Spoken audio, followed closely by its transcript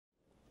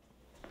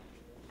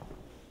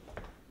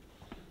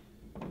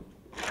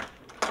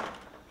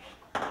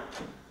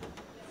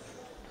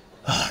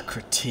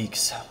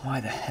Critiques.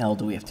 Why the hell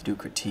do we have to do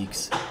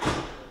critiques?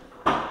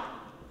 I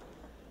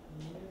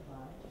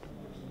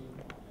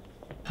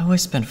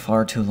always spend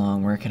far too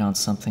long working on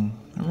something.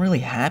 I'm really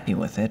happy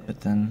with it,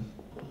 but then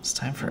it's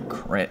time for a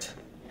crit.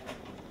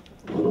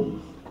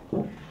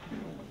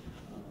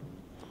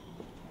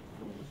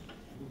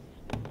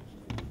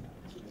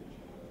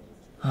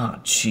 Oh,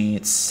 gee,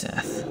 it's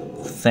Seth.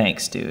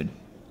 Thanks, dude.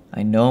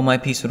 I know my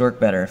piece would work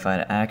better if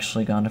I'd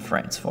actually gone to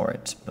France for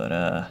it,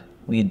 but,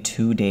 we had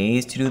 2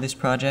 days to do this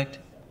project.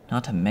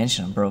 Not to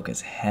mention I'm broke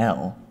as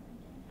hell.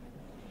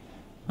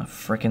 I'm a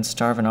frickin'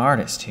 starving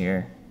artist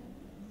here.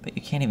 But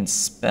you can't even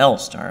spell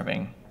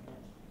starving.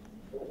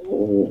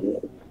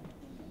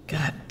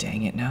 God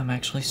dang it, now I'm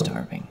actually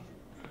starving.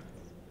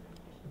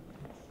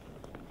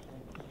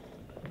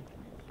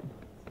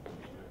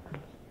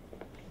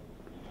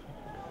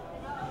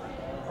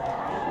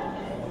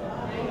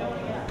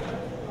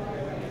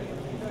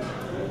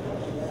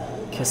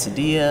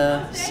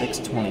 Quesadilla,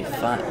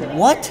 $6.25.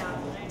 What?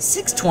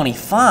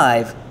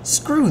 $6.25?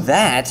 Screw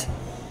that!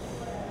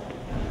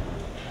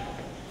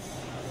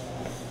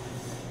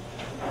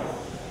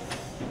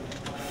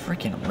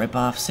 Freaking rip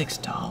off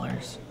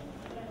 $6.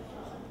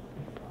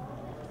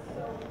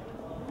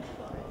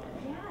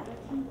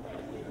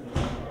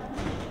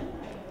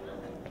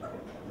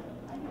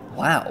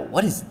 Wow,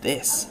 what is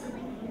this?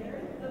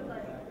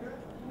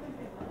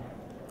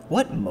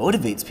 What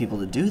motivates people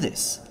to do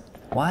this?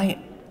 Why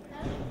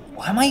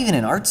am I even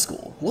in art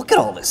school? Look at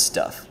all this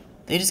stuff.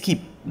 They just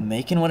keep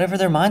making whatever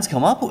their minds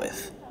come up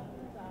with.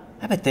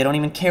 I bet they don't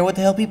even care what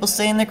the hell people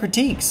say in their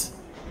critiques.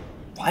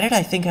 Why did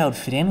I think I would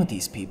fit in with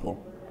these people?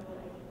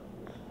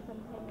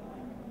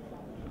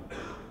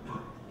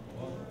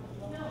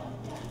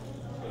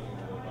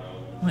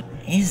 What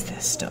is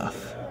this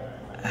stuff?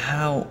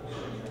 How?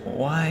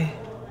 Why?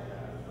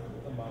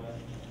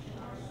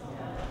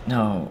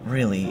 No,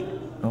 really,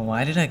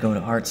 why did I go to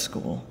art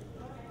school?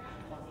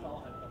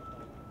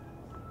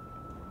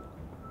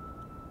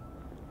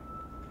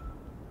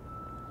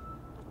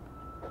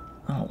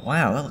 Oh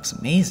wow, that looks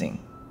amazing.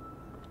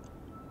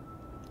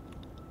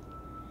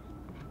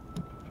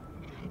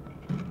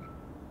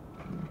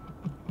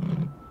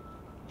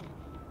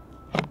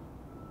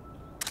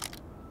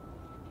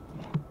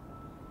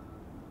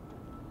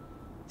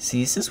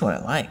 See, this is what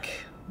I like.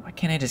 Why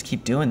can't I just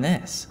keep doing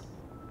this?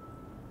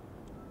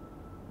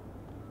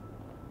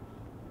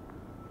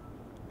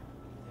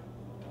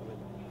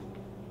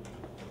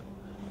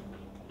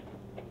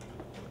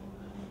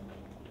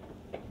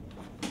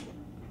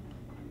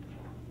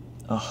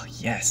 Oh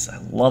yes, I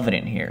love it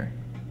in here.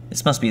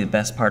 This must be the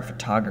best part of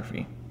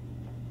photography.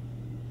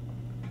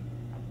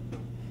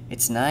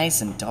 It's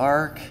nice and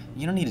dark.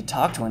 You don't need to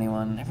talk to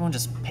anyone. Everyone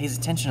just pays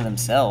attention to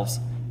themselves.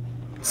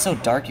 It's so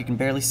dark you can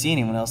barely see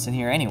anyone else in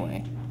here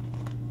anyway.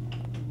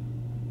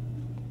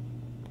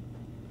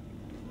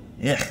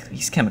 Ugh,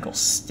 these chemicals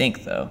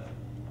stink though.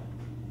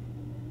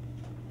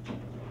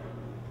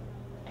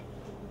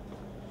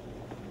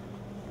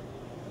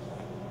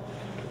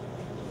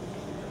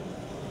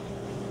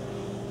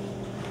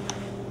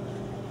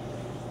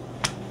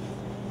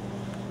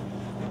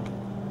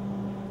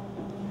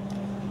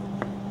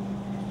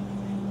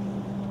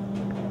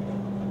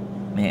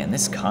 Man,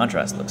 this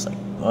contrast looks like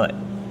butt.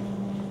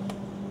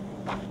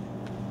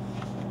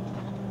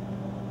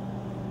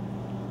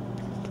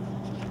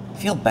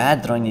 I feel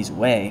bad throwing these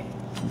away.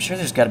 I'm sure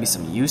there's gotta be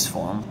some use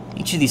for them.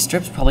 Each of these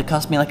strips probably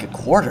cost me like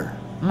 $0.25.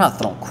 I'm not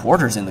throwing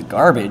quarters in the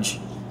garbage.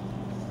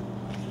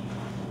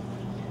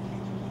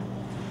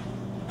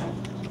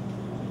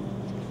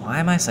 Why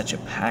am I such a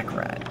pack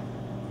rat?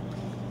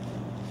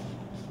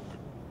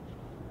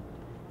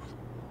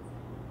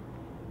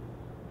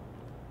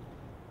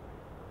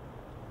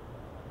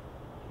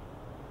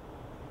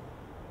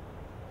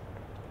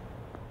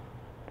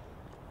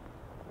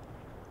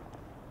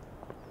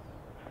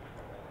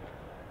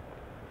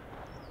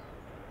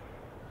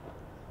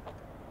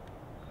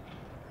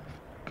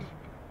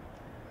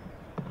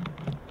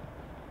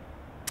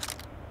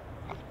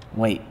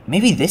 Wait,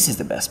 maybe this is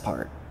the best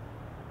part.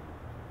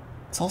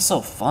 It's all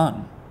so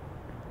fun.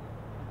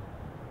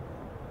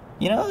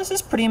 You know, this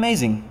is pretty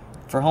amazing.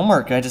 For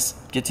homework, I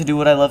just get to do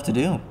what I love to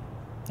do.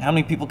 How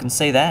many people can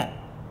say that?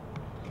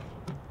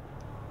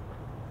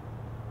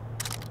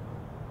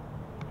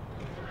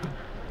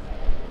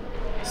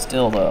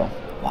 Still though,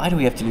 why do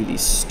we have to do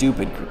these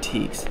stupid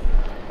critiques?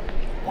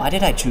 Why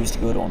did I choose to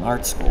go to an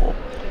art school?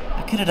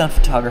 I could have done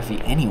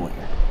photography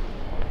anywhere.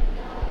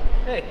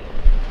 Hey.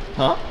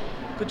 Huh?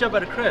 Good job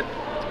at a crit.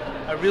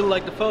 I really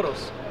like the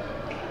photos.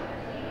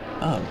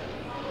 Oh.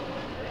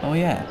 Oh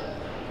yeah.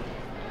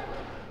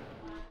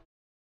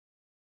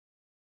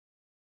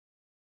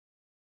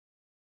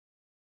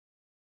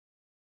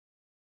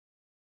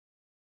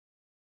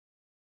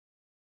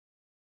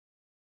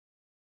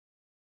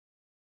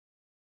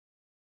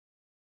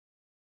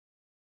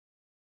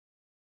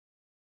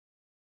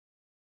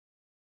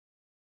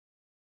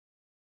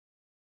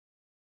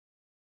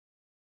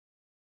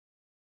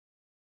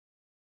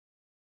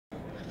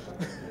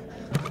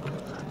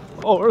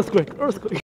 Oh, earthquake, earthquake.